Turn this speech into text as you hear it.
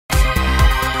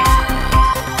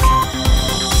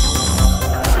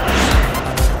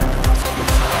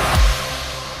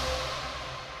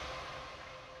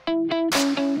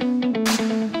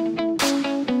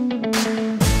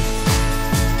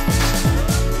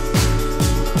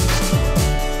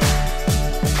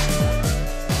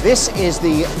This is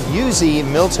the UZ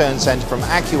Mill Turn Center from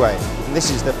Accuway. This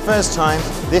is the first time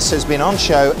this has been on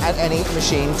show at any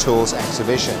machine tools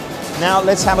exhibition. Now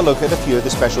let's have a look at a few of the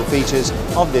special features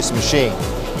of this machine.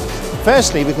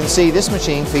 Firstly, we can see this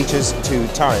machine features two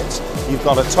turrets. You've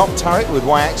got a top turret with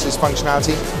Y-axis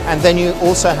functionality, and then you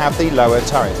also have the lower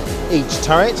turret. Each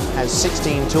turret has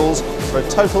 16 tools for a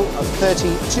total of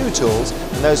 32 tools,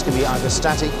 and those can be either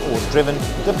static or driven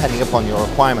depending upon your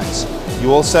requirements.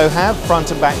 You also have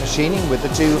front and back machining with the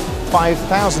two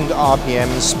 5,000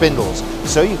 RPM spindles,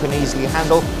 so you can easily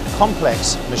handle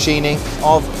complex machining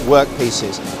of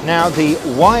workpieces. Now the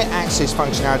Y-axis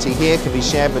functionality here can be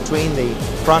shared between the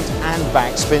front and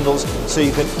back spindles, so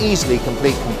you can easily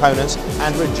complete components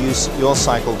and reduce your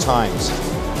cycle times.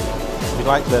 If you'd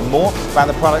like to learn more about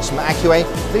the products from Accuway,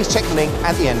 please check the link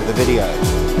at the end of the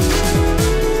video.